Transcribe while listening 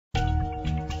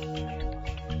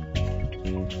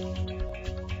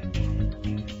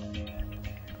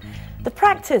The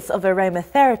practice of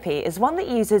aromatherapy is one that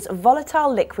uses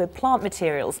volatile liquid plant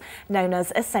materials known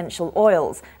as essential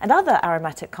oils and other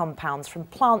aromatic compounds from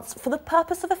plants for the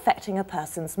purpose of affecting a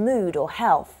person's mood or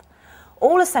health.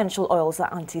 All essential oils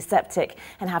are antiseptic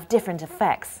and have different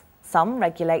effects. Some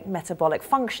regulate metabolic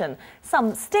function,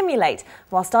 some stimulate,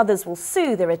 whilst others will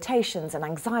soothe irritations and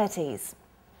anxieties.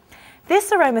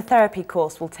 This aromatherapy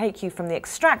course will take you from the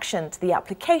extraction to the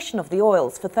application of the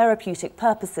oils for therapeutic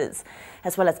purposes,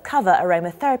 as well as cover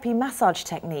aromatherapy massage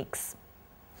techniques.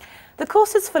 The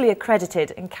course is fully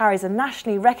accredited and carries a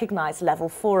nationally recognised Level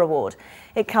 4 award.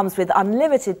 It comes with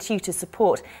unlimited tutor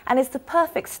support and is the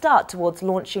perfect start towards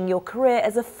launching your career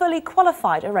as a fully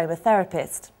qualified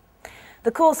aromatherapist. The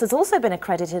course has also been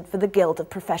accredited for the Guild of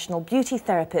Professional Beauty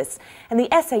Therapists and the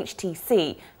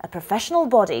SHTC, a professional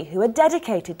body who are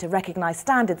dedicated to recognise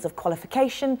standards of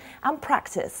qualification and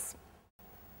practice.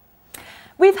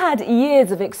 We've had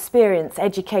years of experience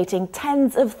educating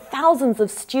tens of thousands of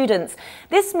students.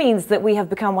 This means that we have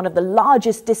become one of the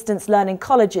largest distance learning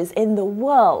colleges in the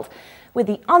world, with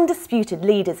the undisputed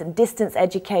leaders in distance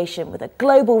education with a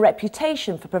global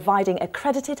reputation for providing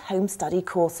accredited home study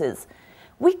courses.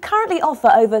 We currently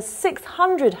offer over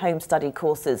 600 home study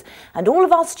courses, and all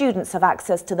of our students have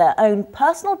access to their own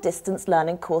personal distance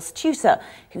learning course tutor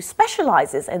who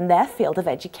specialises in their field of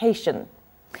education.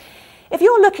 If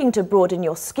you're looking to broaden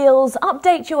your skills,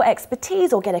 update your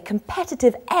expertise or get a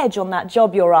competitive edge on that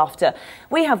job you're after,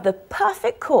 we have the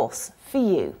perfect course for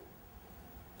you.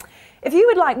 If you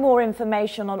would like more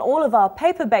information on all of our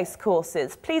paper-based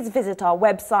courses, please visit our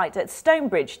website at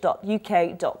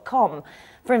stonebridge.uk.com.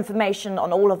 For information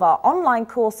on all of our online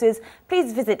courses,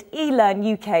 please visit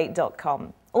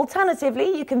elearnuk.com.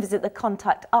 Alternatively, you can visit the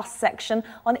Contact Us section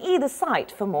on either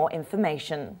site for more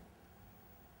information.